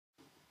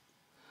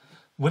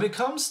When it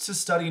comes to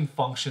studying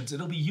functions,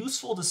 it'll be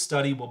useful to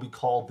study what we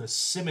call the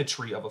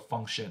symmetry of a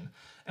function.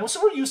 And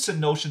so we're used to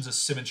notions of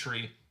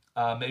symmetry,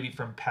 maybe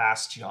from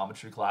past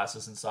geometry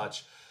classes and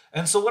such.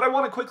 And so what I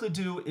want to quickly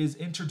do is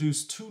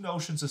introduce two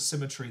notions of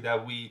symmetry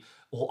that we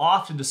will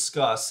often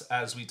discuss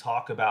as we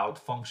talk about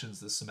functions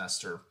this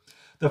semester.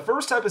 The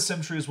first type of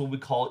symmetry is what we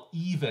call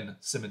even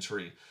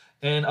symmetry.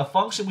 And a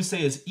function we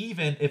say is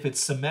even if it's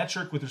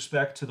symmetric with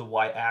respect to the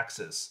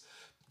y-axis.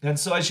 And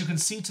so as you can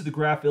see to the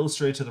graph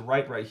illustrated to the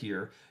right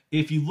here,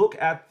 if you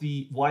look at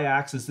the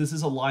y-axis, this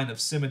is a line of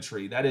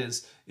symmetry. That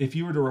is, if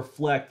you were to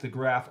reflect the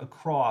graph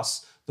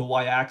across the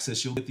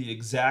y-axis, you'll get the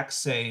exact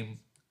same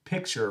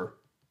picture,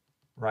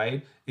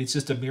 right? It's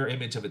just a mirror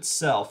image of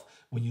itself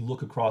when you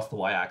look across the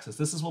y-axis.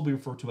 This is what we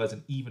refer to as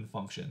an even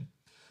function.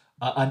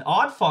 An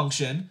odd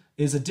function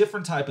is a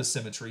different type of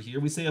symmetry here.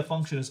 We say a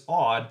function is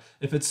odd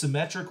if it's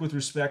symmetric with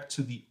respect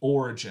to the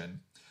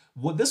origin.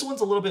 This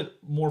one's a little bit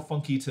more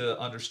funky to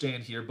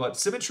understand here, but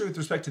symmetry with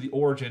respect to the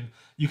origin,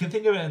 you can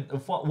think of it in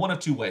one of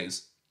two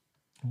ways.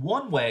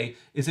 One way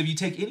is if you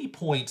take any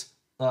point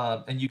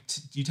and you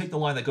take the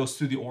line that goes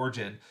through the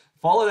origin,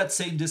 follow that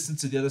same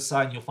distance to the other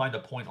side, and you'll find a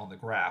point on the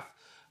graph.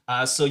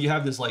 So you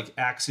have this like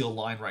axial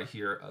line right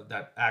here,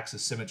 that acts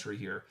as symmetry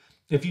here.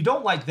 If you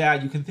don't like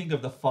that, you can think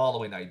of the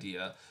following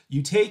idea.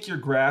 You take your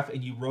graph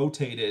and you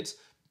rotate it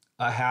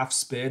a half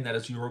spin, that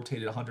is, you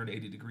rotate it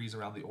 180 degrees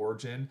around the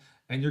origin,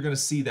 and you're going to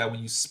see that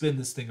when you spin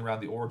this thing around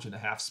the origin a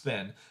half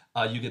spin,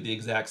 you get the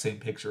exact same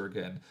picture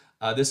again.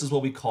 This is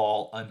what we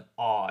call an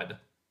odd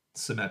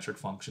symmetric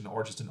function,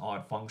 or just an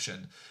odd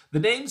function. The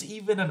names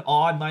even and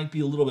odd might be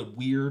a little bit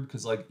weird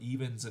because like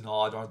evens and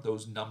odd aren't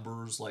those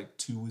numbers, like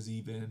 2 is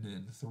even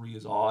and 3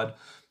 is odd.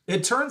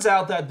 It turns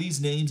out that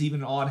these names, even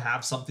and odd,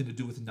 have something to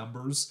do with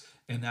numbers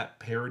and that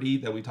parity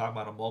that we talked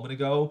about a moment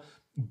ago,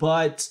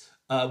 but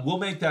we'll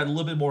make that a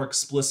little bit more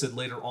explicit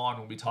later on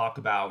when we talk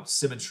about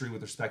symmetry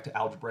with respect to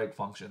algebraic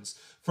functions.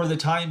 For the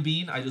time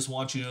being, I just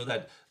want you to know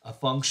that a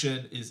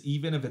function is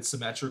even if it's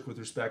symmetric with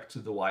respect to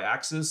the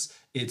y-axis.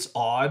 It's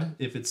odd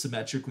if it's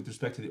symmetric with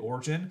respect to the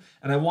origin.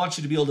 And I want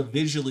you to be able to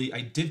visually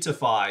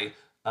identify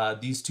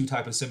these two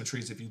types of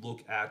symmetries if you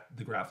look at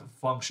the graph of a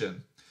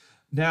function.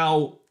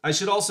 Now, I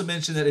should also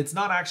mention that it's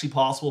not actually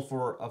possible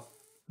for a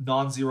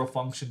non-zero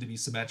function to be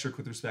symmetric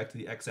with respect to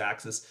the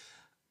x-axis.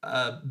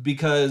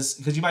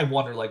 Because you might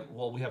wonder, like,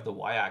 well, we have the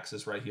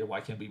y-axis right here. Why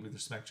can't we be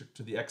symmetric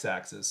to the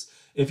x-axis?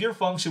 If your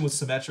function was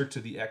symmetric to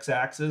the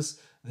x-axis,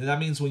 then that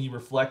means when you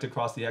reflect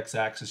across the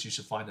x-axis, you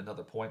should find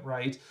another point,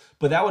 right?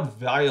 But that would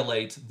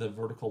violate the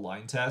vertical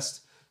line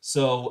test.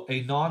 So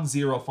a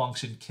non-zero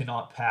function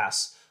cannot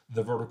pass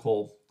the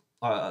vertical.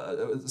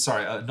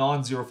 A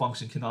non-zero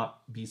function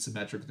cannot be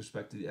symmetric with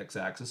respect to the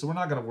x-axis. So we're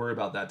not going to worry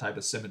about that type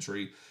of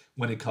symmetry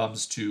when it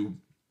comes to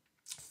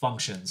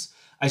functions.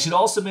 I should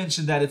also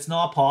mention that it's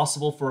not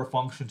possible for a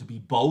function to be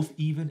both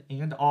even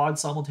and odd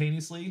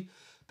simultaneously,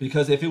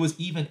 because if it was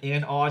even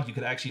and odd, you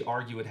could actually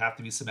argue it'd have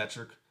to be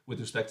symmetric with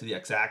respect to the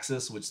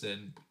x-axis, which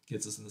then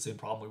gets us in the same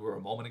problem we were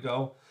a moment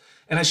ago.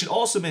 And I should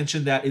also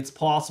mention that it's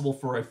possible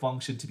for a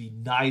function to be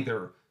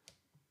neither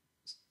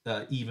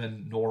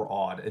even nor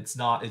odd. It's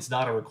not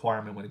a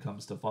requirement when it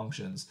comes to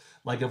functions.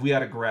 Like if we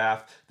had a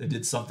graph that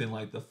did something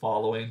like the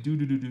following,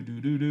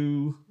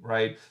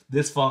 right?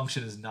 This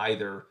function is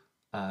neither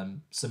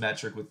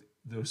symmetric with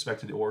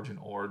respect to the origin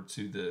or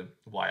to the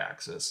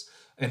y-axis.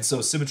 And so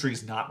symmetry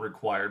is not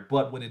required,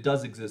 but when it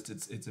does exist,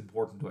 it's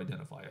important to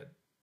identify it.